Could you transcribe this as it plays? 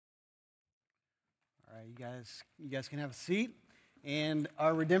right, you guys can have a seat, and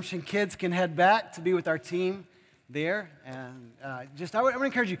our redemption kids can head back to be with our team there. And I would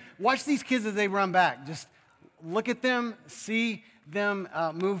encourage you, watch these kids as they run back. Just look at them, see them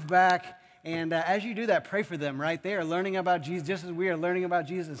move back, and as you do that, pray for them. Right, they are learning about Jesus, just as we are learning about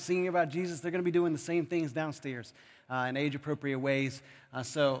Jesus and singing about Jesus. They're going to be doing the same things downstairs in age-appropriate ways.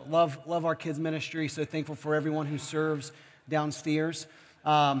 So love our kids' ministry. So thankful for everyone who serves downstairs.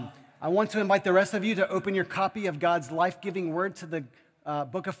 I want to invite the rest of you to open your copy of God's life-giving word to the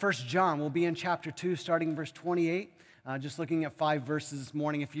book of 1 John. We'll be in chapter 2, starting verse 28, just looking at 5 verses this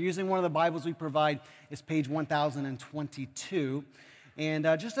morning. If you're using one of the Bibles we provide, it's page 1022. And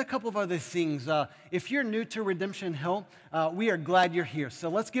just a couple of other things. If you're new to Redemption Hill, we are glad you're here. So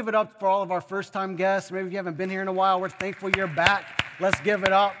let's give it up for all of our first-time guests. Maybe if you haven't been here in a while, we're thankful you're back. Let's give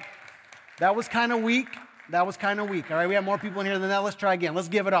it up. That was kind of weak. All right, we have more people in here than that. Let's try again. Let's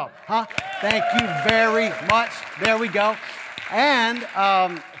give it up. Thank you very much. There we go. And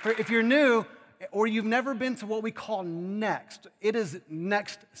if you're new or you've never been to what we call Next, it is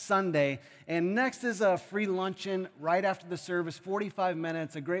next Sunday. And Next is a free luncheon right after the service, 45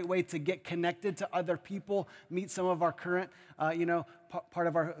 minutes, a great way to get connected to other people, meet some of our current, the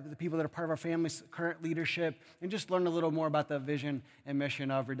people that are part of our family's current leadership, and just learn a little more about the vision and mission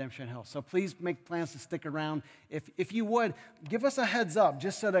of Redemption Hill. So please make plans to stick around. If you would, give us a heads up,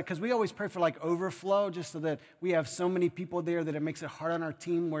 just so that, because we always pray for overflow, just so that we have so many people there that it makes it hard on our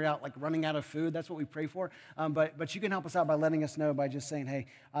team. We're out running out of food. That's what we pray for. But you can help us out by letting us know by just saying, hey,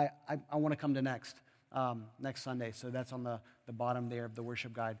 I want to come to next Sunday. So that's on the bottom there of the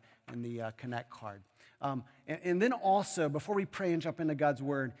worship guide and the Connect card. And then also, before we pray and jump into God's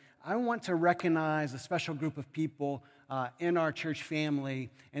Word, I want to recognize a special group of people in our church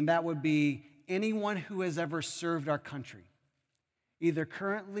family, and that would be anyone who has ever served our country, either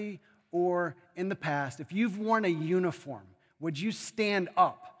currently or in the past. If you've worn a uniform, would you stand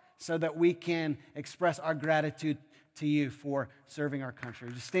up so that we can express our gratitude to you for serving our country?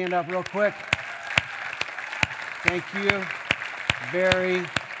 Just stand up real quick. Thank you very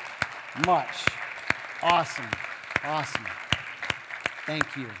much. Awesome.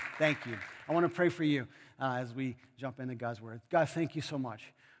 Thank you. I want to pray for you as we jump into God's Word. God, thank you so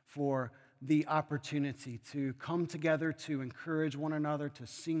much for the opportunity to come together, to encourage one another, to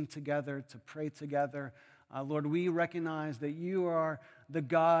sing together, to pray together. Lord, we recognize that you are the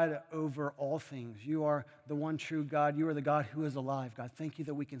God over all things. You are the one true God. You are the God who is alive. God, thank you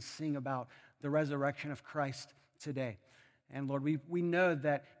that we can sing about the resurrection of Christ today. And Lord, we know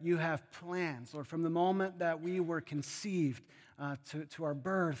that you have plans, Lord, from the moment that we were conceived to our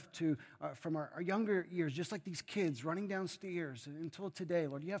birth, from our younger years, just like these kids running downstairs until today.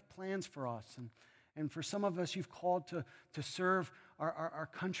 Lord, you have plans for us. And for some of us, you've called to serve our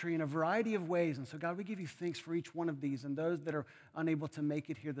country in a variety of ways. And so, God, we give you thanks for each one of these and those that are unable to make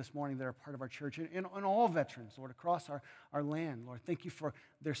it here this morning that are part of our church, and all veterans, Lord, across our land. Lord, thank you for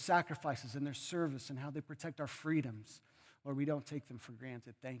their sacrifices and their service and how they protect our freedoms. Lord, we don't take them for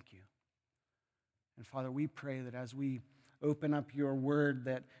granted. Thank you. And Father, we pray that as we open up your word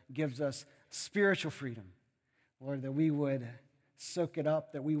that gives us spiritual freedom, Lord, that we would soak it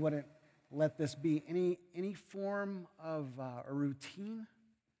up, that we wouldn't let this be any form of a routine,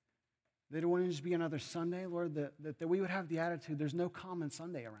 that it wouldn't just be another Sunday, Lord, that we would have the attitude, there's no common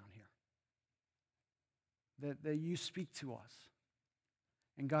Sunday around here, that you speak to us.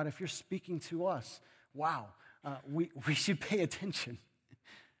 And God, if you're speaking to us, wow, we should pay attention.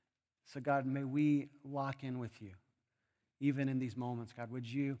 So God, may we lock in with you, even in these moments. God, would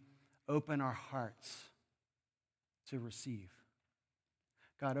you open our hearts to receive?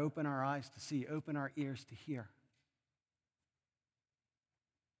 God, open our eyes to see, open our ears to hear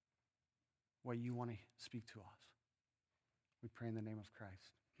what you want to speak to us. We pray in the name of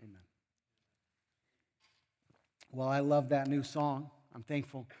Christ. Amen. Well, I love that new song. I'm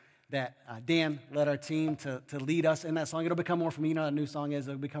thankful that Dan led our team to lead us in that song. It'll become more familiar. You know what a new song is.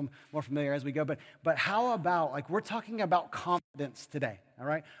 It'll become more familiar as we go. But how about, we're talking about confidence today, all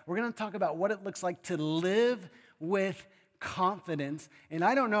right? We're going to talk about what it looks like to live with confidence. And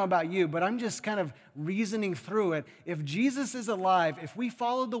I don't know about you, but I'm just kind of reasoning through it. If Jesus is alive, if we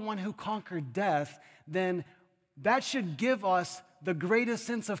follow the one who conquered death, then that should give us the greatest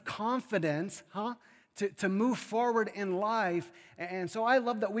sense of confidence, to move forward in life. And so I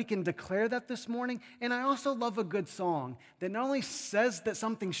love that we can declare that this morning. And I also love a good song that not only says that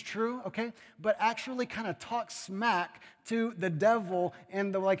something's true, okay, but actually kind of talks smack to the devil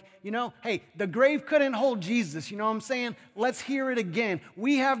and hey, the grave couldn't hold Jesus. You know what I'm saying? Let's hear it again.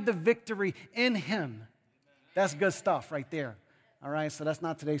 We have the victory in him. That's good stuff right there. All right, so that's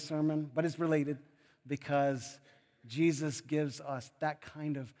not today's sermon, but it's related. because Jesus gives us that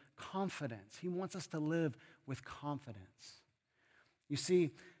kind of confidence. He wants us to live with confidence. You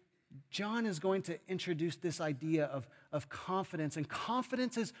see, John is going to introduce this idea of confidence, and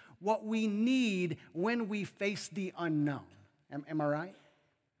confidence is what we need when we face the unknown. Am I right?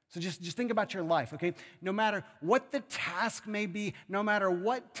 So just think about your life, okay? No matter what the task may be, no matter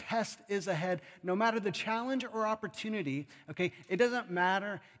what test is ahead, no matter the challenge or opportunity, okay? It doesn't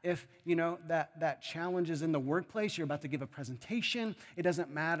matter if, that challenge is in the workplace, you're about to give a presentation. It doesn't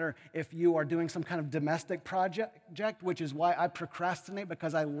matter if you are doing some kind of domestic project, which is why I procrastinate,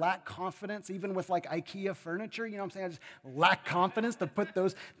 because I lack confidence, even with like IKEA furniture, you know what I'm saying? I just lack confidence to put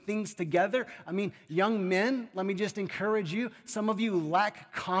those things together. I mean, young men, let me just encourage you, some of you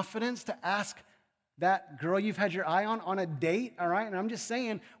lack confidence to ask that girl you've had your eye on a date, all right? And I'm just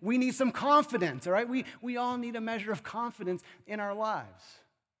saying, we need some confidence, all right? We all need a measure of confidence in our lives.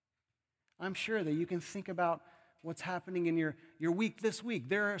 I'm sure that you can think about what's happening in your week this week.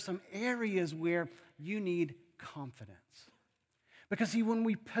 There are some areas where you need confidence. Because see, when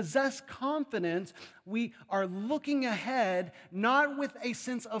we possess confidence, we are looking ahead, not with a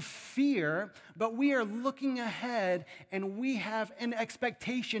sense of fear, but we are looking ahead and we have an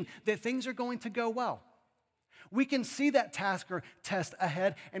expectation that things are going to go well. We can see that task or test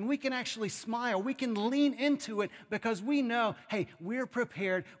ahead and we can actually smile. We can lean into it because we know, hey, we're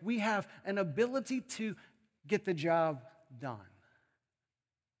prepared. We have an ability to get the job done.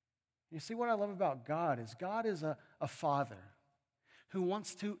 You see, what I love about God is a father who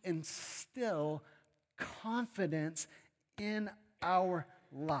wants to instill confidence in our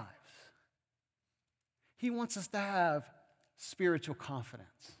lives. He wants us to have spiritual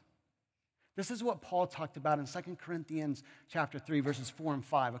confidence. This is what Paul talked about in 2 Corinthians chapter 3, verses 4 and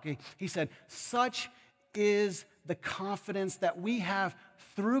 5, okay? He said, such is the confidence that we have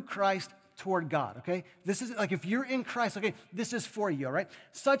through Christ toward God, okay? This is like if you're in Christ, okay, this is for you, all right?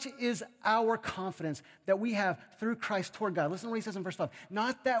 Such is our confidence that we have through Christ toward God. Listen to what he says in verse 5.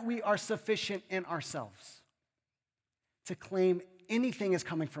 Not that we are sufficient in ourselves to claim anything is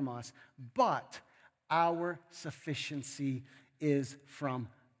coming from us, but our sufficiency is from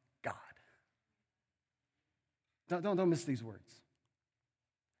God. Don't miss these words.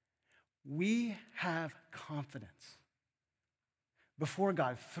 We have confidence before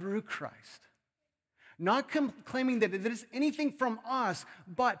God through Christ. Not claiming that it is anything from us,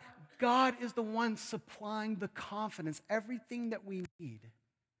 but God is the one supplying the confidence, everything that we need.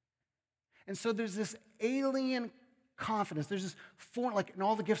 And so there's this alien confidence. There's this form, like in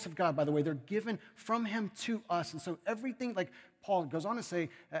all the gifts of God, by the way, they're given from him to us. And so everything, like Paul goes on to say,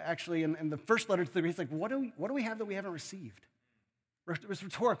 actually in the first letter to the Greeks, like, what do we have that we haven't received? It was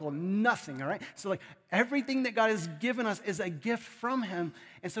rhetorical, nothing, all right? So like everything that God has given us is a gift from him.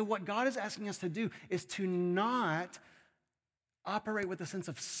 And so what God is asking us to do is to not operate with a sense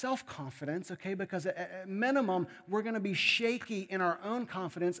of self-confidence, okay? Because at minimum, we're going to be shaky in our own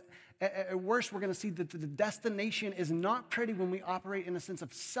confidence. At worst, we're going to see that the destination is not pretty when we operate in a sense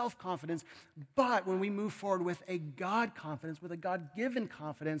of self-confidence. But when we move forward with a God confidence, with a God-given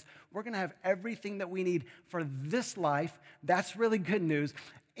confidence, we're going to have everything that we need for this life. That's really good news.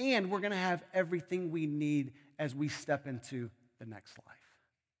 And we're going to have everything we need as we step into the next life.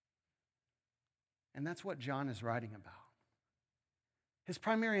 And that's what John is writing about. His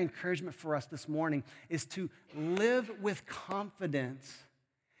primary encouragement for us this morning is to live with confidence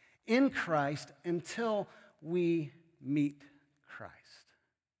in Christ until we meet Christ.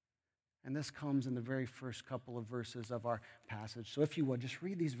 And this comes in the very first couple of verses of our passage. So if you would, just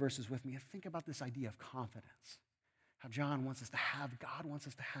read these verses with me and think about this idea of confidence. How John wants us to have, God wants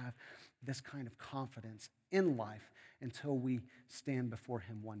us to have this kind of confidence in life until we stand before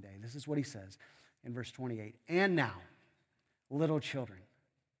him one day. This is what he says in verse 28. And now, little children,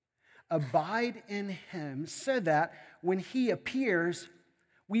 abide in him so that when he appears,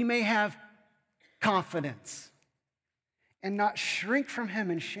 we may have confidence and not shrink from him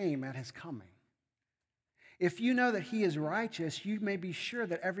in shame at his coming. If you know that he is righteous, you may be sure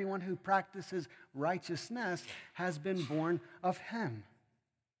that everyone who practices righteousness has been born of him.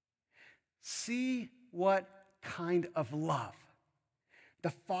 See what kind of love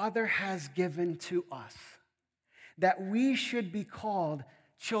the Father has given to us, that we should be called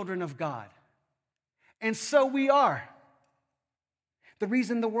children of God. And so we are. The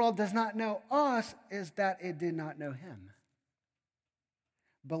reason the world does not know us is that it did not know him.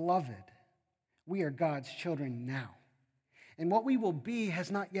 Beloved, we are God's children now. And what we will be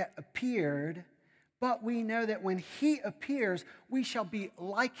has not yet appeared, but we know that when he appears, we shall be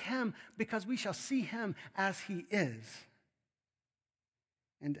like him because we shall see him as he is.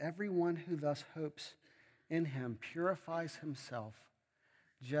 And everyone who thus hopes in him purifies himself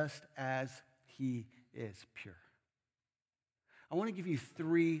just as he is pure. I want to give you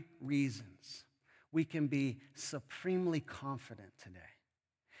 3 reasons we can be supremely confident today.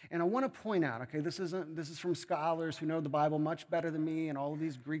 And I want to point out, okay, this is from scholars who know the Bible much better than me and all of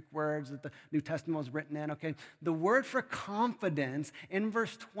these Greek words that the New Testament was written in, okay? The word for confidence in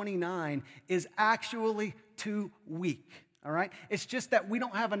verse 29 is actually too weak, all right? It's just that we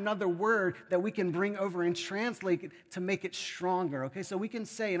don't have another word that we can bring over and translate it to make it stronger, okay? So we can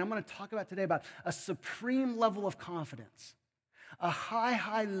say, and I'm going to talk about today about a supreme level of confidence. A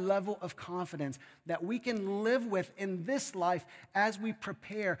high level of confidence that we can live with in this life as we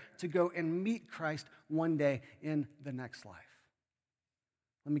prepare to go and meet Christ one day in the next life.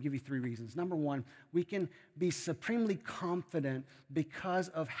 Let me give you 3 reasons. Number 1, we can be supremely confident because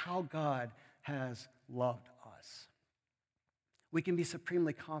of how God has loved us. We can be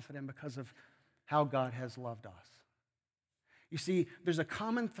supremely confident because of how God has loved us. You see, there's a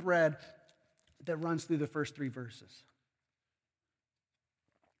common thread that runs through the first 3 verses.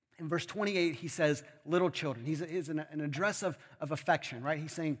 In verse 28, he says, little children. He's an address of affection, right?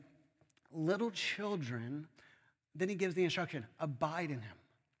 He's saying, little children. Then he gives the instruction, abide in him.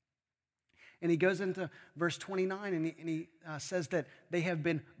 And he goes into verse 29, and he says that they have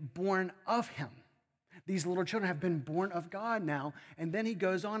been born of him. These little children have been born of God now. And then he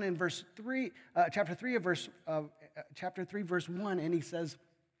goes on in chapter 3, verse 1, and he says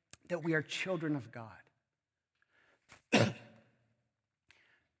that we are children of God.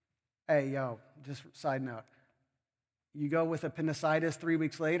 Hey, just side note. You go with appendicitis 3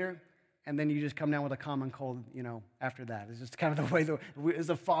 weeks later, and then you just come down with a common cold, after that. It's just kind of the way it's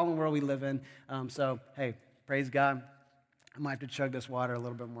a fallen world we live in. So, hey, praise God. I might have to chug this water a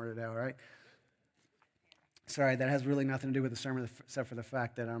little bit more today, all right? Sorry, that has really nothing to do with the sermon except for the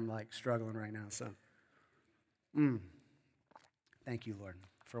fact that I'm, struggling right now. So, thank you, Lord,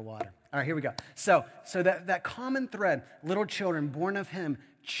 for water. All right, here we go. So that common thread, little children born of him,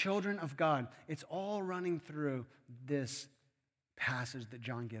 children of God, it's all running through this passage that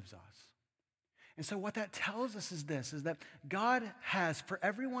John gives us. And so what that tells us is this, is that God has, for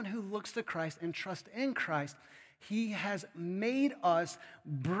everyone who looks to Christ and trusts in Christ, he has made us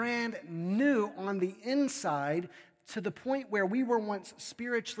brand new on the inside to the point where we were once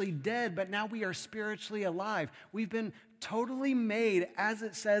spiritually dead, but now we are spiritually alive. We've been totally made, as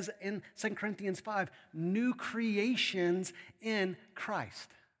it says in 2 Corinthians 5, new creations in Christ.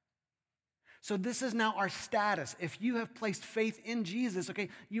 So this is now our status. If you have placed faith in Jesus, okay,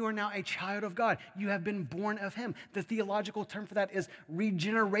 you are now a child of God. You have been born of him. The theological term for that is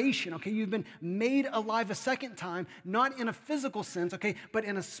regeneration, okay? You've been made alive a second time, not in a physical sense, okay, but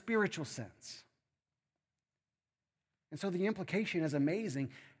in a spiritual sense. And so the implication is amazing.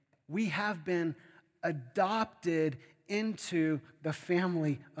 We have been adopted into the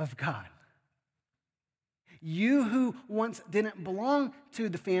family of God. You who once didn't belong to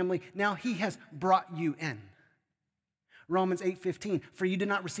the family, now he has brought you in. Romans 8:15, for you did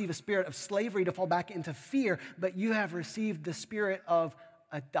not receive a spirit of slavery to fall back into fear, but you have received the spirit of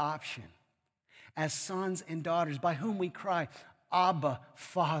adoption as sons and daughters, by whom we cry, Abba,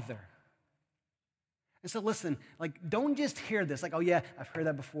 Father. And so listen, don't just hear this, oh yeah, I've heard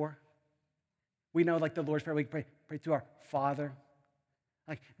that before. We know the Lord's Prayer, we pray to our Father.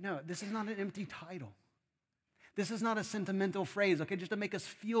 No, this is not an empty title. This is not a sentimental phrase, okay, just to make us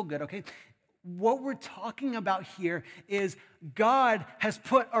feel good, okay? What we're talking about here is God has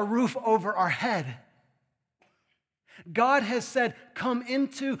put a roof over our head. God has said, come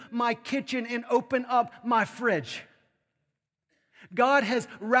into my kitchen and open up my fridge. God has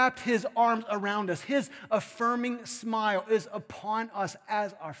wrapped his arms around us. His affirming smile is upon us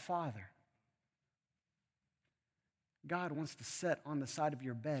as our Father. God wants to sit on the side of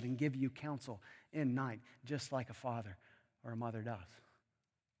your bed and give you counsel in night, just like a father or a mother does.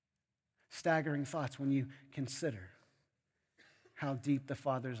 Staggering thoughts when you consider how deep the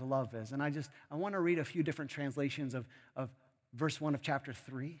Father's love is. And I want to read a few different translations of verse 1 of chapter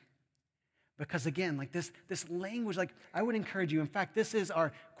 3. Because again, this language, I would encourage you. In fact, this is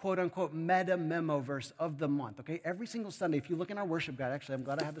our quote-unquote meta memo verse of the month, okay? Every single Sunday, if you look in our worship guide, actually, I'm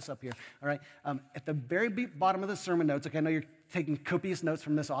glad I have this up here, all right? At the very bottom of the sermon notes, okay, I know you're taking copious notes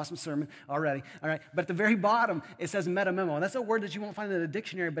from this awesome sermon already, all right? But at the very bottom, it says meta memo. And that's a word that you won't find in the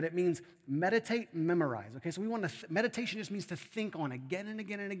dictionary, but it means meditate, memorize, okay? So we want to, meditation just means to think on again and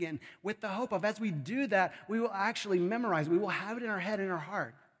again and again, with the hope of, as we do that, we will actually memorize. We will have it in our head and our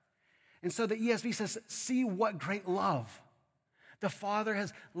heart. And so the ESV says, see what great love the Father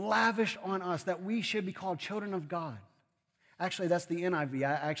has lavished on us that we should be called children of God. Actually, that's the NIV.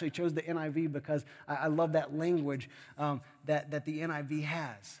 I actually chose the NIV because I love that language that the NIV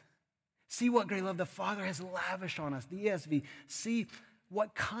has. See what great love the Father has lavished on us. The ESV, see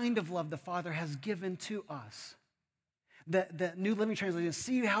what kind of love the Father has given to us. The New Living Translation,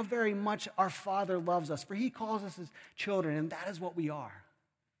 see how very much our Father loves us, for he calls us his children, and that is what we are.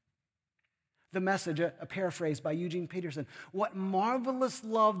 The Message, a paraphrase by Eugene Peterson, what marvelous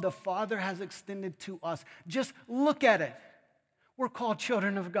love the Father has extended to us. Just look at it. We're called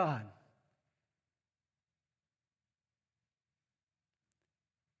children of God.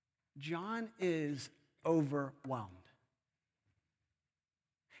 John is overwhelmed.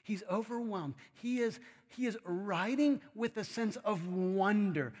 He's overwhelmed. He is writing with a sense of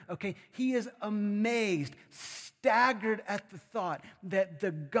wonder, okay? He is amazed, staggered at the thought that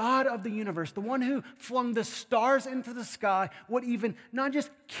the God of the universe, the one who flung the stars into the sky, would even not just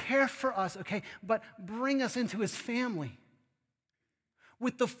care for us, okay, but bring us into his family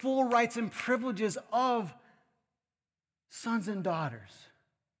with the full rights and privileges of sons and daughters.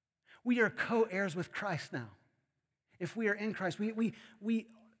 We are co-heirs with Christ now. If we are in Christ,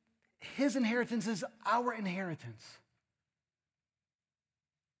 his inheritance is our inheritance.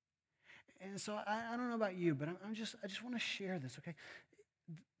 And so I don't know about you, but I just want to share this, okay?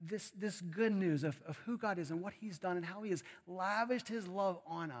 This good news of who God is and what he's done and how he has lavished his love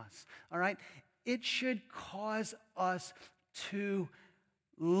on us, all right? It should cause us to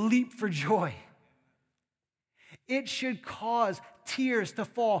leap for joy. It should cause tears to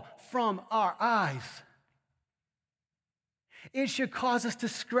fall from our eyes. It should cause us to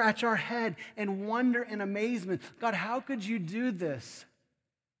scratch our head and wonder in amazement. God, how could you do this?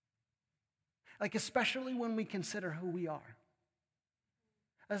 Like, especially when we consider who we are.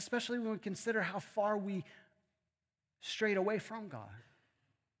 Especially when we consider how far we strayed away from God.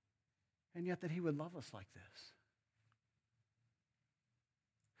 And yet that he would love us like this.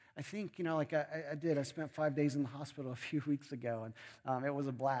 I think, like I spent 5 days in the hospital a few weeks ago, and it was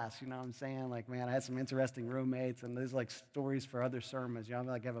a blast, you know what I'm saying? Like, man, I had some interesting roommates, and there's like stories for other sermons, I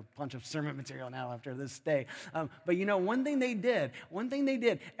have a bunch of sermon material now after this stay. But one thing they did, when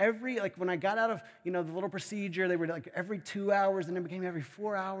I got out of, the little procedure, they were like every 2 hours, and it became every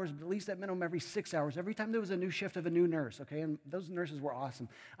 4 hours, but at least at minimum every 6 hours. Every time there was a new shift of a new nurse, okay, and those nurses were awesome.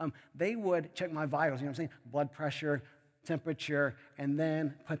 They would check my vitals, you know what I'm saying? Blood pressure, temperature, and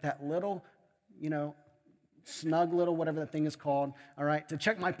then put that little, snug little, whatever that thing is called, all right, to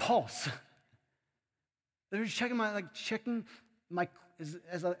check my pulse. They were checking my,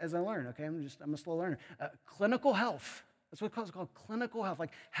 as I learn, okay, I'm a slow learner. Clinical health, that's what it's called, clinical health,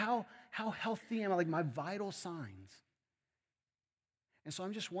 like how healthy am I, like my vital signs. And so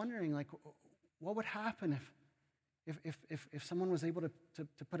I'm just wondering, like, what would happen if someone was able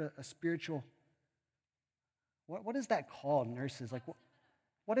to put a spiritual, what is that called, nurses? Like,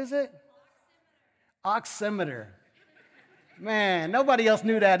 what is it? Oximeter. Man, nobody else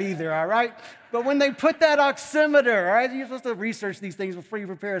knew that either, all right? But when they put that oximeter, all right, you're supposed to research these things before you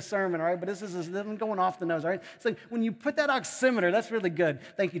prepare a sermon, all right? But this is going off the nose, all right? It's like when you put that oximeter, that's really good.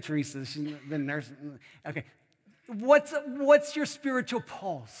 Thank you, Teresa. She's been nurse. Okay. What's your spiritual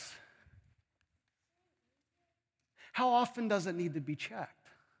pulse? How often does it need to be checked?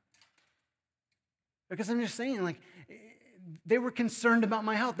 Because I'm just saying, like, they were concerned about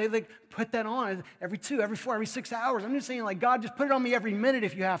my health. They put that on every 2, every 4, every 6 hours. I'm just saying, like, God, just put it on me every minute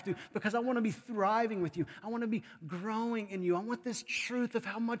if you have to, because I want to be thriving with you. I want to be growing in you. I want this truth of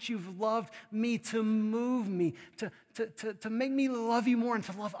how much you've loved me to move me, to make me love you more and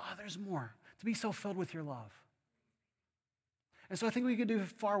to love others more, to be so filled with your love. And so I think we could do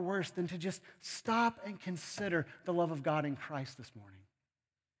far worse than to just stop and consider the love of God in Christ this morning.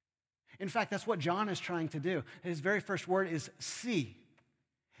 In fact, that's what John is trying to do. His very first word is see.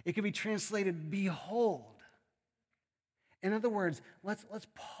 It could be translated behold. In other words, let's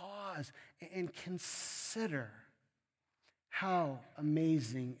pause and consider how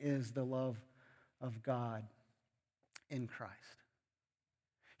amazing is the love of God in Christ.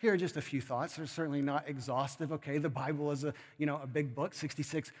 Here are just a few thoughts. They're certainly not exhaustive, okay? The Bible is a big book,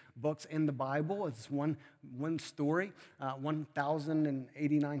 66 books in the Bible. It's one story,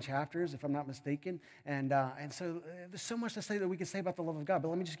 1,089 chapters, if I'm not mistaken. And so there's so much to say that we could say about the love of God, but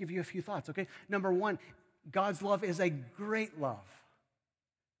let me just give you a few thoughts, okay? Number one, God's love is a great love.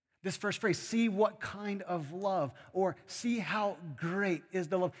 This first phrase, see what kind of love, or see how great is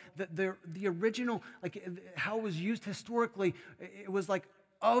the love. The original, like how it was used historically, it was like,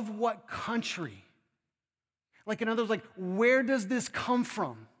 of what country? Like, in other words, like, where does this come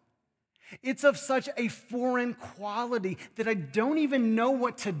from? It's of such a foreign quality that I don't even know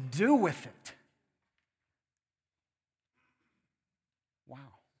what to do with it.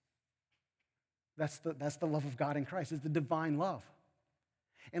 That's the love of God in Christ. It's the divine love.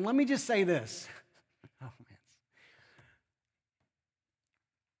 And let me just say this. Oh, man.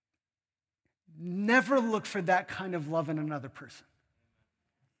 Never look for that kind of love in another person.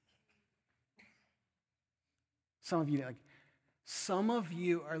 Some of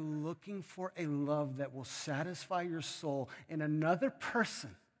you are looking for a love that will satisfy your soul in another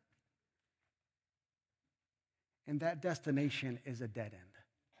person. And that destination is a dead end.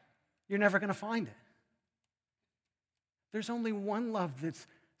 You're never going to find it. There's only one love that's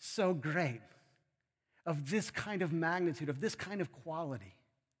so great, of this kind of magnitude, of this kind of quality.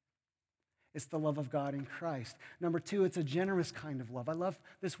 It's the love of God in Christ. Number two, it's a generous kind of love. I love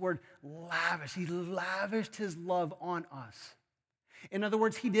this word lavish. He lavished his love on us. In other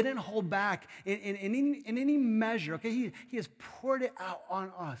words, he didn't hold back in any measure. Okay, he has poured it out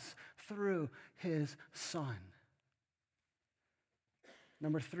on us through his Son.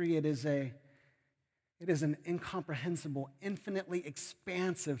 Number three, it is an incomprehensible, infinitely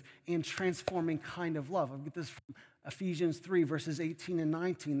expansive, and transforming kind of love. I'll get this from Ephesians 3, verses 18 and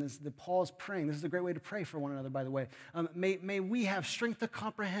 19. This is Paul's praying. This is a great way to pray for one another, by the way. May we have strength to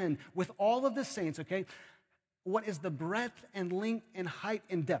comprehend with all of the saints, okay, what is the breadth and length and height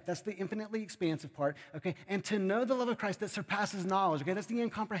and depth. That's the infinitely expansive part, okay? And to know the love of Christ that surpasses knowledge, okay? That's the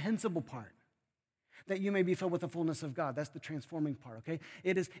incomprehensible part. That you may be filled with the fullness of God. That's the transforming part, okay?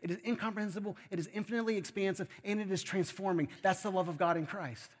 It is incomprehensible, it is infinitely expansive, and it is transforming. That's the love of God in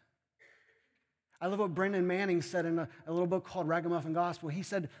Christ. I love what Brendan Manning said in a little book called Ragamuffin Gospel. He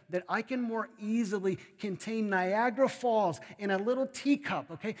said that I can more easily contain Niagara Falls in a little teacup,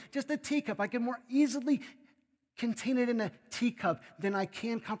 okay? Just a teacup. I can more easily contain it in a teacup than I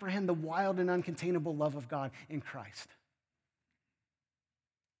can comprehend the wild and uncontainable love of God in Christ.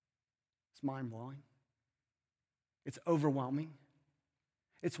 It's mind-blowing. It's overwhelming.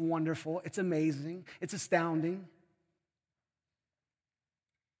 It's wonderful. It's amazing. It's astounding.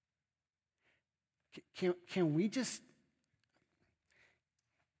 Can we just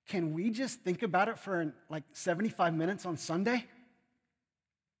think about it for like 75 minutes on Sunday?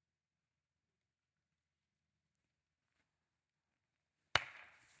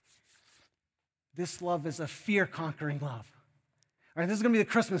 This love is a fear-conquering love. All right, this is going to be the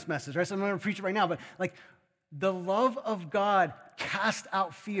Christmas message, right? So I'm going to preach it right now, but like the love of God cast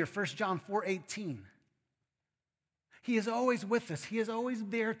out fear. 1 John 4:18. He is always with us. He is always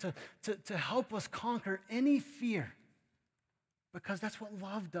there to help us conquer any fear, because that's what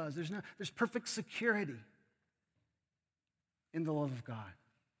love does. There's perfect security in the love of God.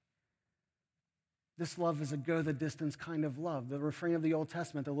 This love is a go-the-distance kind of love. The refrain of the Old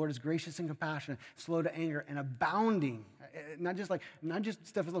Testament, the Lord is gracious and compassionate, slow to anger, and abounding, not just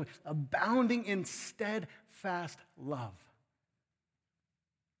stuff, abounding in steadfast love.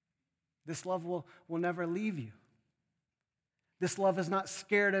 This love will never leave you. This love is not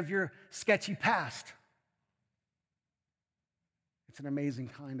scared of your sketchy past. It's an amazing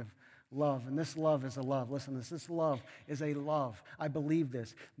kind of love, and this love is a love. Listen to this. This love is a love, I believe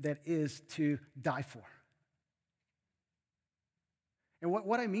this, that is to die for. And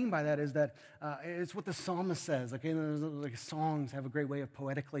what I mean by that is that it's what the psalmist says. Okay, like songs have a great way of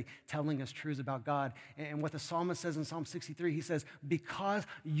poetically telling us truths about God. And what the psalmist says in Psalm 63, he says, because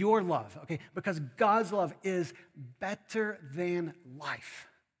your love, okay, because God's love is better than life.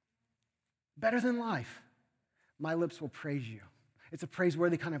 Better than life. My lips will praise you. It's a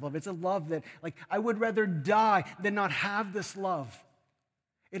praiseworthy kind of love. It's a love that, like, I would rather die than not have this love.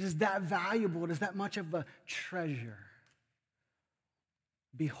 It is that valuable. It is that much of a treasure.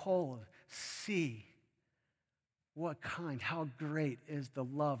 Behold, see how great is the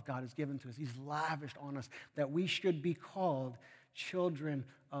love God has given to us. He's lavished on us that we should be called children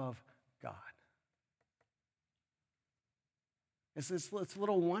of God. It's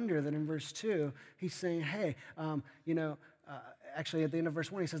little wonder that in verse 2, he's saying, hey, actually at the end of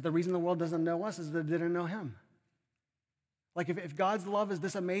verse 1, he says, the reason the world doesn't know us is that they didn't know him. Like if God's love is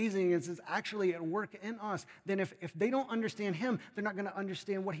this amazing, it's actually at work in us, then if they don't understand him, they're not going to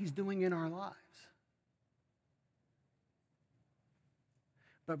understand what he's doing in our lives.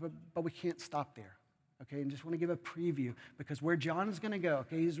 But we can't stop there, okay? And just want to give a preview, because where John is going to go,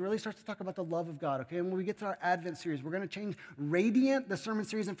 okay, he really starts to talk about the love of God, okay? And when we get to our Advent series, we're going to change Radiant, the sermon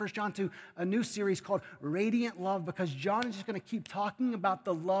series in 1 John, to a new series called Radiant Love, because John is just going to keep talking about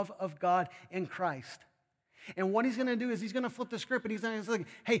the love of God in Christ. And what he's going to do is he's going to flip the script, and he's going to say,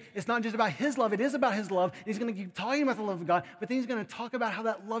 hey, it's not just about his love, it is about his love. And he's going to keep talking about the love of God, but then he's going to talk about how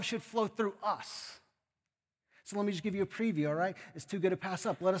that love should flow through us. So let me just give you a preview, all right? It's too good to pass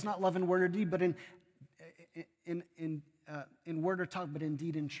up. Let us not love in word or deed, but in word or talk, but in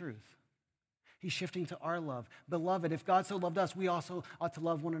deed and truth. He's shifting to our love. Beloved, if God so loved us, we also ought to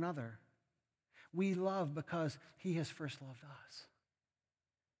love one another. We love because he has first loved us.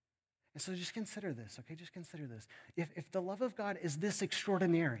 And so just consider this, okay? Just consider this. If the love of God is this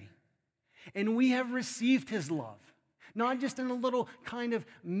extraordinary, and we have received his love, not just in a little kind of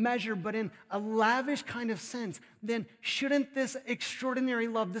measure, but in a lavish kind of sense, then shouldn't this extraordinary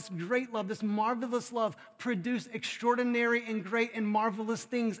love, this great love, this marvelous love produce extraordinary and great and marvelous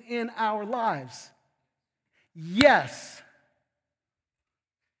things in our lives? Yes.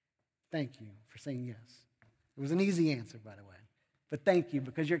 Thank you for saying yes. It was an easy answer, by the way. But thank you,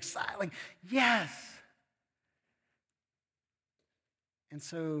 because you're excited, like, yes. And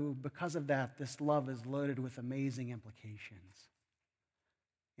so because of that, this love is loaded with amazing implications.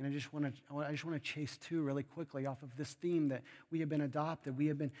 And I just want to chase two really quickly off of this theme that we have been adopted. We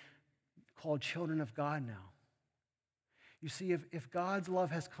have been called children of God now. You see, if God's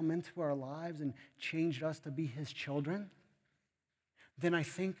love has come into our lives and changed us to be his children, then I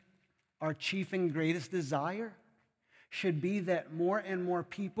think our chief and greatest desire should be that more and more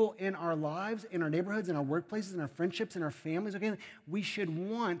people in our lives, in our neighborhoods, in our workplaces, in our friendships, in our families, okay, we should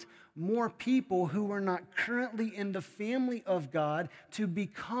want more people who are not currently in the family of God to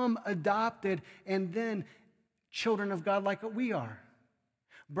become adopted and then children of God like we are.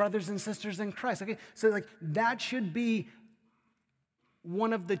 Brothers and sisters in Christ, okay? So like that should be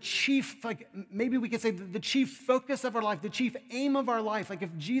one of the chief, like maybe we could say the chief focus of our life, the chief aim of our life. Like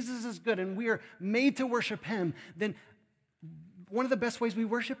if Jesus is good and we are made to worship him, then one of the best ways we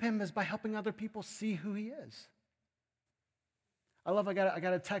worship him is by helping other people see who he is. I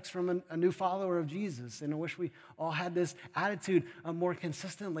got a text from a new follower of Jesus, and I wish we all had this attitude more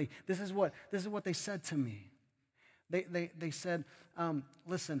consistently. This is what they said to me. They said,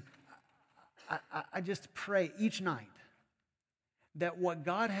 listen, I just pray each night that what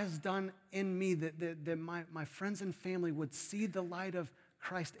God has done in me, that my friends and family would see the light of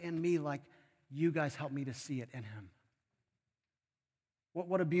Christ in me like you guys helped me to see it in him.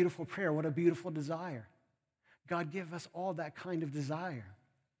 What a beautiful prayer. What a beautiful desire. God give us all that kind of desire.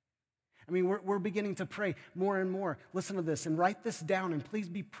 I mean, we're beginning to pray more and more. Listen to this and write this down, and please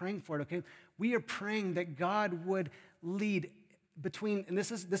be praying for it, okay? We are praying that God would lead between, and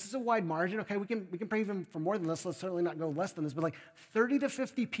this is a wide margin, okay? We can pray even for more than this. Let's certainly not go less than this, but like 30 to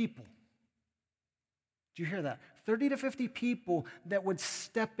 50 people. Do you hear that? 30 to 50 people that would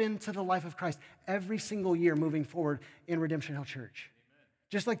step into the life of Christ every single year moving forward in Redemption Hill Church.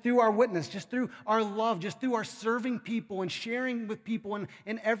 Just like through our witness, just through our love, just through our serving people and sharing with people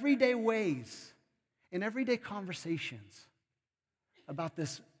in everyday ways, in everyday conversations about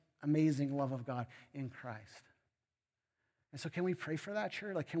this amazing love of God in Christ. And so can we pray for that,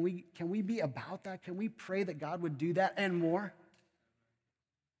 church? Like, can we be about that? Can we pray that God would do that and more?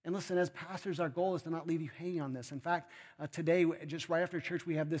 And listen, as pastors, our goal is to not leave you hanging on this. In fact, today, just right after church,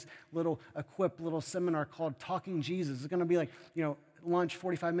 we have this little seminar called Talking Jesus. It's going to be like, lunch,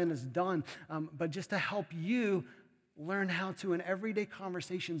 45 minutes, done. But just to help you learn how to, in everyday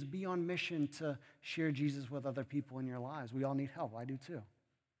conversations, be on mission to share Jesus with other people in your lives. We all need help. I do too.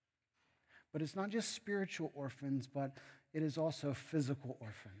 But it's not just spiritual orphans, but it is also physical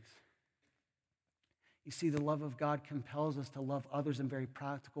orphans. You see, the love of God compels us to love others in very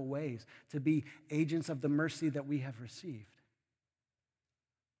practical ways, to be agents of the mercy that we have received.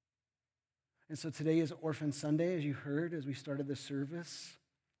 And so today is Orphan Sunday, as you heard, as we started the service.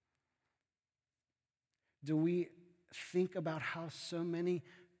 Do we think about how so many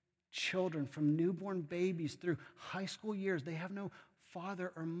children, from newborn babies through high school years, they have no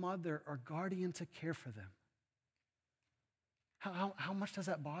father or mother or guardian to care for them? How much does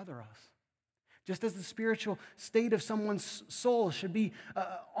that bother us? Just as the spiritual state of someone's soul should be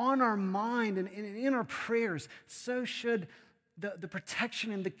on our mind and in our prayers, so should the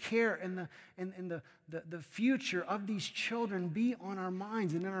protection and the care and the future of these children be on our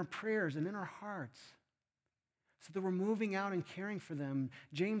minds and in our prayers and in our hearts, so that we're moving out and caring for them.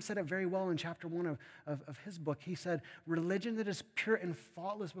 James said it very well in chapter 1 of his book. He said, religion that is pure and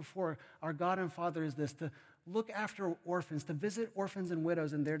faultless before our God and Father is this: to look after orphans, to visit orphans and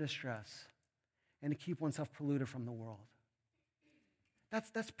widows in their distress, and to keep oneself polluted from the world.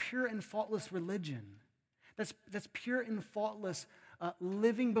 That's pure and faultless religion. That's pure and faultless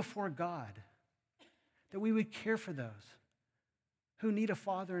living before God. That we would care for those who need a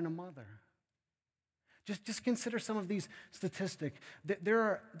father and a mother. Just consider some of these statistics.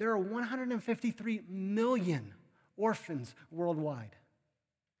 There are 153 million orphans worldwide.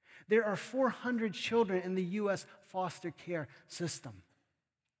 There are 400 children in the U.S. foster care system.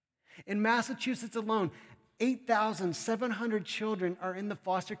 In Massachusetts alone, 8,700 children are in the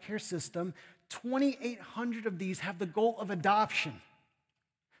foster care system. 2,800 of these have the goal of adoption.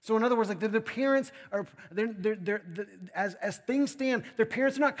 So in other words, like the parents are, as things stand, their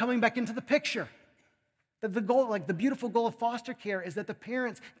parents are not coming back into the picture. The goal, like the beautiful goal of foster care is that the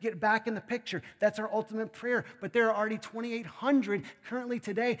parents get back in the picture. That's our ultimate prayer. But there are already 2,800 currently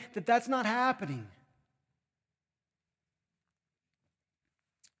today that's not happening.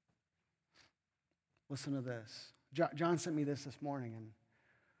 Listen to this. John sent me this morning, and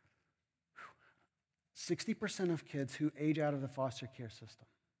 60% of kids who age out of the foster care system,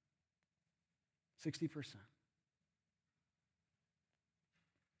 60%.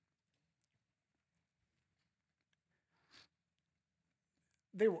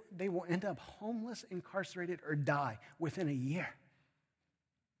 They will end up homeless, incarcerated, or die within a year.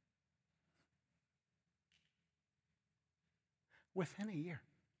 Within a year.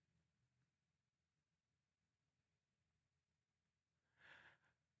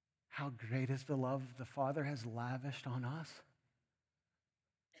 How great is the love the Father has lavished on us?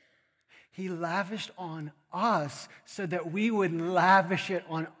 He lavished on us so that we would lavish it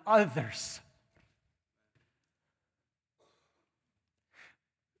on others.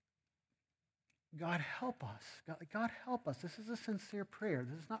 God help us. God help us. This is a sincere prayer.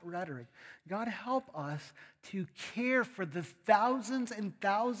 This is not rhetoric. God help us to care for the thousands and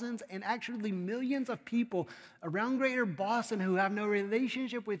thousands and actually millions of people around Greater Boston who have no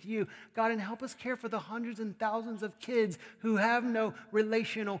relationship with you. God, and help us care for the hundreds and thousands of kids who have no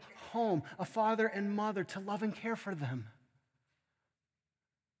relational home, a father and mother to love and care for them.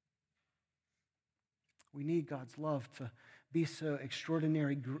 We need God's love to be so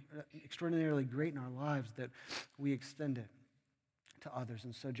extraordinarily great in our lives that we extend it to others.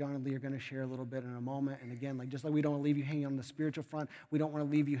 And so John and Lee are going to share a little bit in a moment. And again, just like we don't want to leave you hanging on the spiritual front, we don't want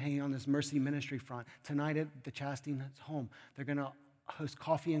to leave you hanging on this mercy ministry front. Tonight at the Chastain home, they're going to host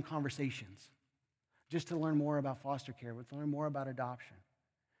coffee and conversations just to learn more about foster care, to learn more about adoption.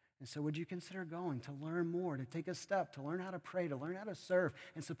 And so would you consider going to learn more, to take a step, to learn how to pray, to learn how to serve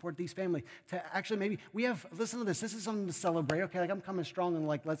and support these families, to actually maybe, listen to this is something to celebrate. Okay, I'm coming strong and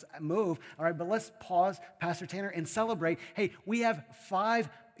let's move. All right, but let's pause, Pastor Tanner, and celebrate. Hey, we have 5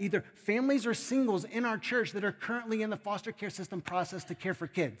 either families or singles in our church that are currently in the foster care system process to care for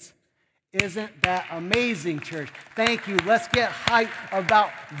kids. Isn't that amazing, church? Thank you. Let's get hyped about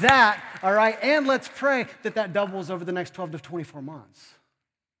that, all right? And let's pray that doubles over the next 12 to 24 months.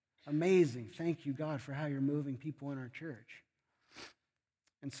 Amazing. Thank you, God, for how you're moving people in our church.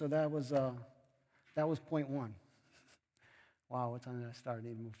 And so that was point 1. Wow, what time did I start? I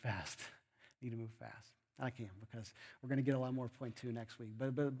need to move fast. I can, because we're going to get a lot more point 2 next week.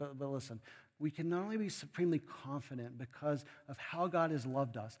 But listen, we can not only be supremely confident because of how God has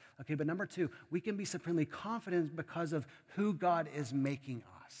loved us, okay, but number 2, we can be supremely confident because of who God is making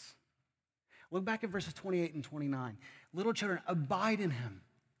us. Look back at verses 28 and 29. Little children, abide in him,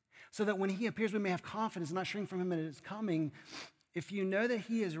 so that when he appears, we may have confidence and not shrink from him at his coming. If you know that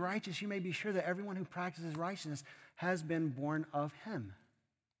he is righteous, you may be sure that everyone who practices righteousness has been born of him.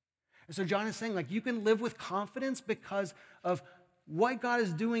 And so John is saying, you can live with confidence because of what God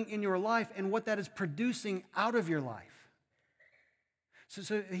is doing in your life and what that is producing out of your life.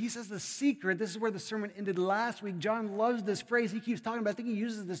 So he says the secret, this is where the sermon ended last week. John loves this phrase. He keeps talking about, I think he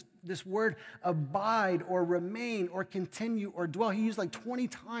uses this word abide or remain or continue or dwell. He used 20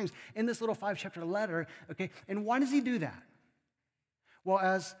 times in this little 5-chapter letter, okay? And why does he do that? Well,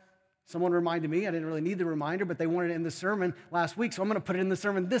 as someone reminded me, I didn't really need the reminder, but they wanted it in the sermon last week, so I'm going to put it in the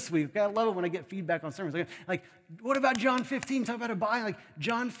sermon this week. Okay? I love it when I get feedback on sermons. What about John 15? Talk about abide.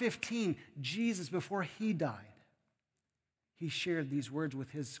 John 15, Jesus, before he died, he shared these words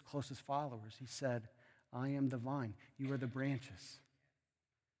with his closest followers. He said, I am the vine, you are the branches.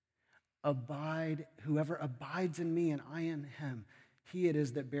 Abide, whoever abides in me and I in him, he it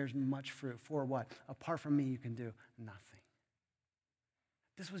is that bears much fruit. For what? Apart from me, you can do nothing.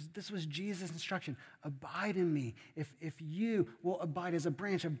 This was Jesus' instruction. Abide in me. If you will abide as a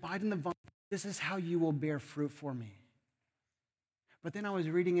branch, abide in the vine, this is how you will bear fruit for me. But then I was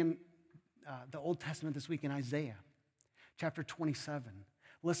reading in the Old Testament this week in Isaiah. Chapter 27.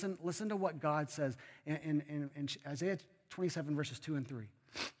 Listen to what God says in Isaiah 27, verses 2 and 3.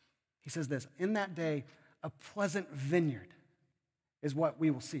 He says this, in that day, a pleasant vineyard is what we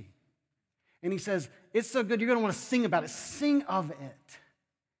will see. And he says, it's so good, you're going to want to sing about it. Sing of it.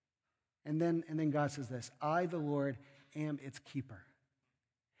 And then God says this, I, the Lord, am its keeper.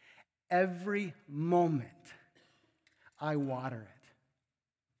 Every moment I water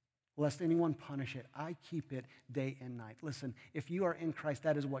it, lest anyone punish it. I keep it day and night. Listen, if you are in Christ,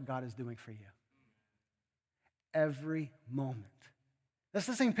 that is what God is doing for you. every moment. That's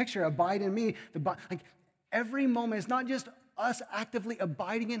the same picture, abide in me. Like every moment, it's not just us actively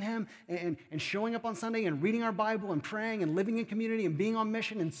abiding in him and showing up on Sunday and reading our Bible and praying and living in community and being on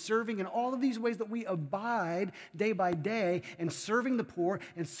mission and serving in all of these ways that we abide day by day and serving the poor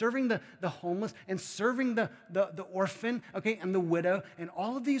and serving the homeless and serving the orphan, okay, and the widow. And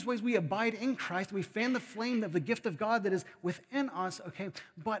all of these ways we abide in Christ. We fan the flame of the gift of God that is within us, okay?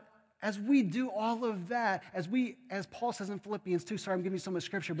 But as we do all of that, as Paul says in Philippians 2, sorry, I'm giving you so much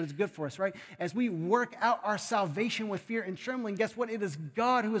scripture, but it's good for us, right? As we work out our salvation with fear and trembling, guess what? It is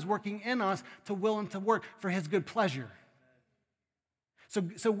God who is working in us to will and to work for his good pleasure.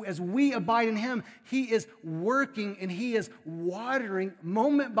 So as we abide in him, he is working and he is watering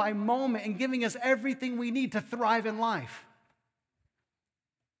moment by moment and giving us everything we need to thrive in life.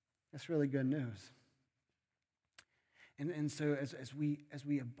 That's really good news. And so as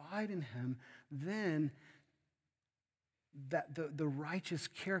we abide in him, then that the righteous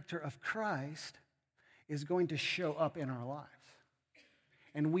character of Christ is going to show up in our lives.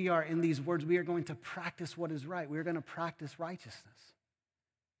 And we are, in these words, we are going to practice what is right. We're going to practice righteousness.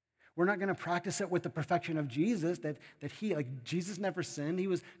 We're not going to practice it with the perfection of Jesus, that he, like Jesus never sinned. He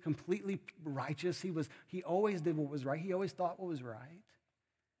was completely righteous. He always did what was right. He always thought what was right.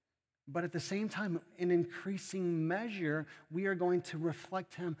 But at the same time, in increasing measure, we are going to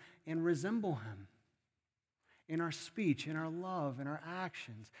reflect him and resemble him in our speech, in our love, in our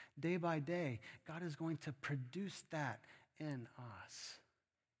actions. Day by day, God is going to produce that in us.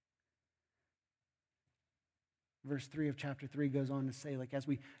 Verse 3 of chapter 3 goes on to say, like, as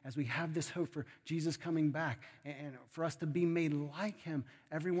we have this hope for Jesus coming back and for us to be made like him,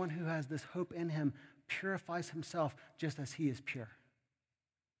 everyone who has this hope in him purifies himself just as he is pure.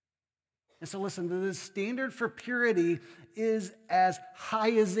 And so listen, the standard for purity is as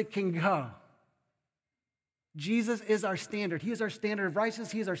high as it can go. Jesus is our standard. He is our standard of righteousness.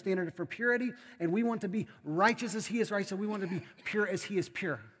 He is our standard for purity. And we want to be righteous as he is righteous. We want to be pure as he is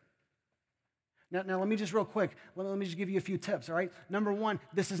pure. Now let me just real quick, let me just give you a few tips, all right? Number one,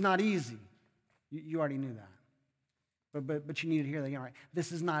 this is not easy. You already knew that. But you need to hear that again, all right?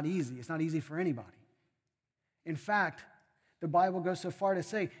 This is not easy. It's not easy for anybody. In fact, the Bible goes so far to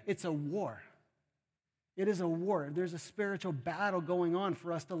say it's a war. It is a war. There's a spiritual battle going on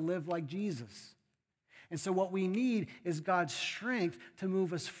for us to live like Jesus. And so what we need is God's strength to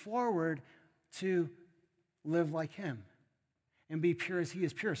move us forward to live like him and be pure as he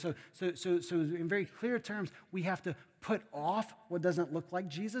is pure. So in very clear terms, we have to put off what doesn't look like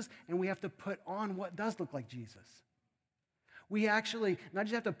Jesus, and we have to put on what does look like Jesus. We actually not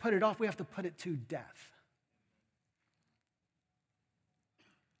just have to put it off, we have to put it to death.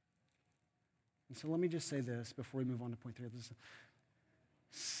 And so let me just say this before we move on to point 3.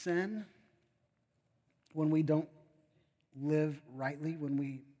 Sin, when we don't live rightly, when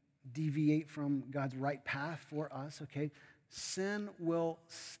we deviate from God's right path for us, okay, sin will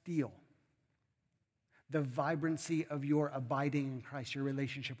steal the vibrancy of your abiding in Christ, your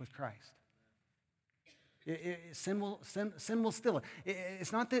relationship with Christ. Sin will steal it.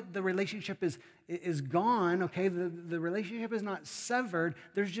 It's not that the relationship is gone, okay? The relationship is not severed.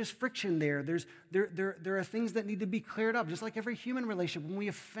 There's just friction there. There are things that need to be cleared up. Just like every human relationship, when we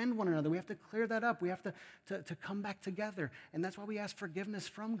offend one another, we have to clear that up. We have to come back together. And that's why we ask forgiveness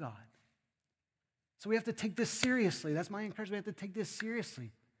from God. So we have to take this seriously. That's my encouragement. We have to take this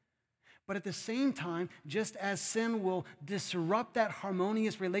seriously. But at the same time, just as sin will disrupt that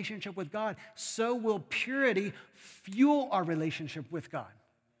harmonious relationship with God, so will purity fuel our relationship with God.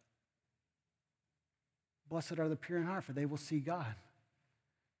 Blessed are the pure in heart, for they will see God.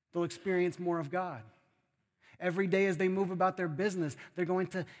 They'll experience more of God. Every day as they move about their business, they're going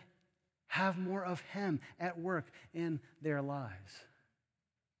to have more of him at work in their lives.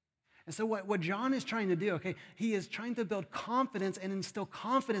 And so what John is trying to do, okay, he is trying to build confidence and instill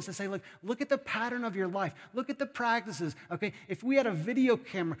confidence to say, look at the pattern of your life. Look at the practices, okay? If we had a video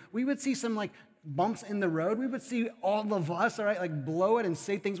camera, we would see some bumps in the road. We would see all of us, all right, blow it and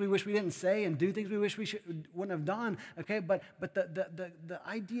say things we wish we didn't say and do things we wish we wouldn't have done, okay? But the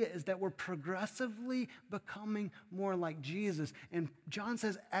idea is that we're progressively becoming more like Jesus. And John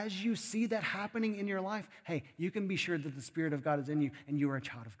says, as you see that happening in your life, hey, you can be sure that the Spirit of God is in you and you are a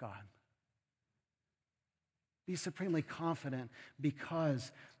child of God. Be supremely confident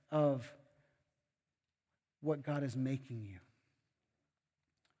because of what God is making you,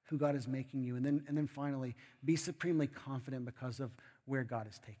 who God is making you. And then finally, be supremely confident because of where God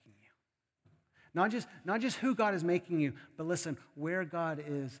is taking you. Not just who God is making you, but listen, where God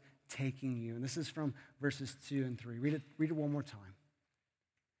is taking you. And this is from verses 2 and 3. Read it one more time.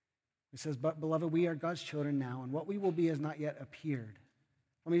 It says, but beloved, we are God's children now, and what we will be has not yet appeared.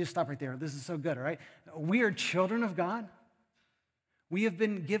 Let me just stop right there. This is so good, all right? We are children of God. We have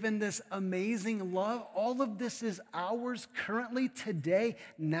been given this amazing love. All of this is ours currently, today,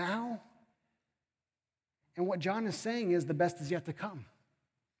 now. And what John is saying is the best is yet to come.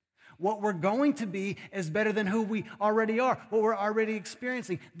 What we're going to be is better than who we already are, what we're already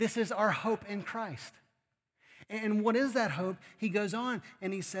experiencing. This is our hope in Christ. And what is that hope? He goes on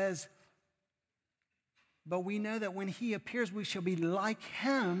and he says, but we know that when he appears, we shall be like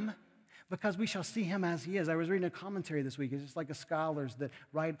him because we shall see him as he is. I was reading a commentary this week. It's just like a scholars that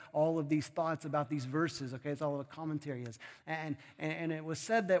write all of these thoughts about these verses, okay? It's all a commentary is. And it was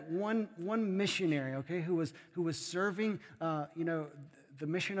said that one missionary, okay, who was serving, the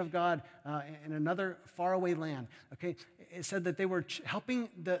mission of God in another faraway land, okay? It said that they were helping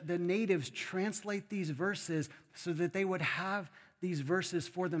the natives translate these verses so that they would have these verses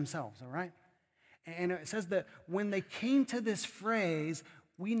for themselves, all right? And it says that when they came to this phrase,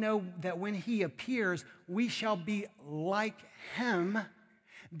 we know that when he appears, we shall be like him.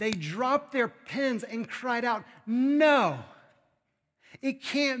 They dropped their pens and cried out, no, it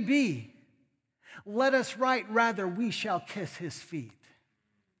can't be. Let us write, rather, we shall kiss his feet.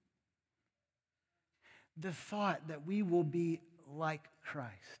 The thought that we will be like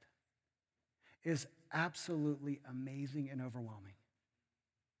Christ is absolutely amazing and overwhelming.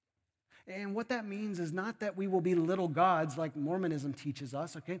 And what that means is not that we will be little gods like Mormonism teaches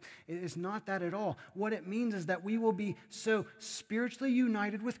us, okay? It's not that at all. What it means is that we will be so spiritually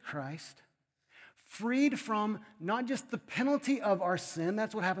united with Christ, freed from not just the penalty of our sin,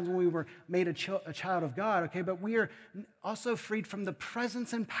 that's what happens when we were made a child of God, okay? But we are also freed from the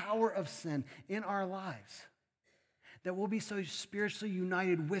presence and power of sin in our lives. That we'll be so spiritually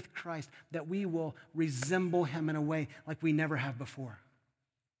united with Christ that we will resemble him in a way like we never have before.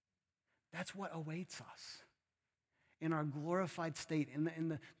 That's what awaits us in our glorified state,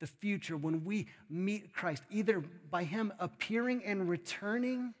 in the future when we meet Christ, either by him appearing and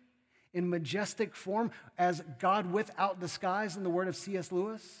returning in majestic form as God without disguise, in the word of C.S.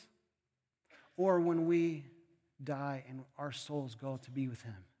 Lewis, or when we die and our souls go to be with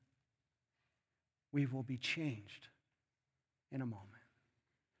him. We will be changed in a moment.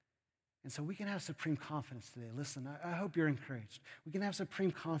 And so we can have supreme confidence today. Listen, I hope you're encouraged. We can have supreme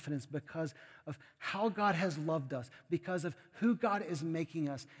confidence because of how God has loved us, because of who God is making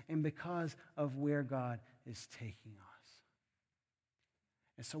us, and because of where God is taking us.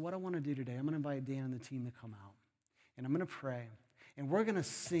 And so what I want to do today, I'm going to invite Dan and the team to come out. And I'm going to pray. And we're going to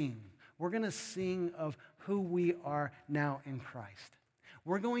sing. We're going to sing of who we are now in Christ.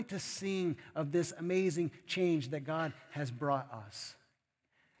 We're going to sing of this amazing change that God has brought us.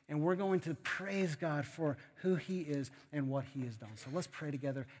 And we're going to praise God for who he is and what he has done. So let's pray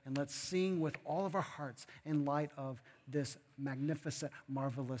together and let's sing with all of our hearts in light of this magnificent,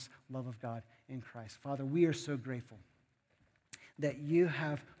 marvelous love of God in Christ. Father, we are so grateful that you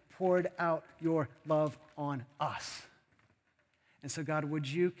have poured out your love on us. And so, God, would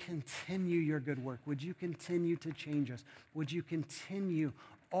you continue your good work? Would you continue to change us? Would you continue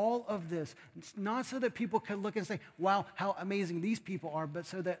all of this, it's not so that people can look and say, wow, how amazing these people are, but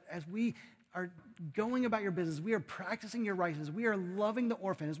so that as we are going about your business, we are practicing your righteousness, we are loving the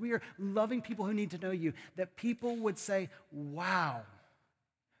orphans, we are loving people who need to know you, that people would say, wow,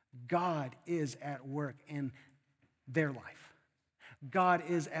 God is at work in their life. God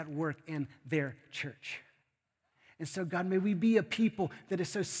is at work in their church. And so, God, may we be a people that is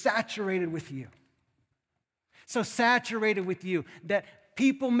so saturated with you, that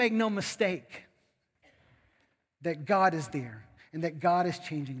people make no mistake that God is there and that God is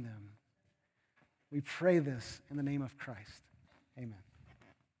changing them. We pray this in the name of Christ. Amen.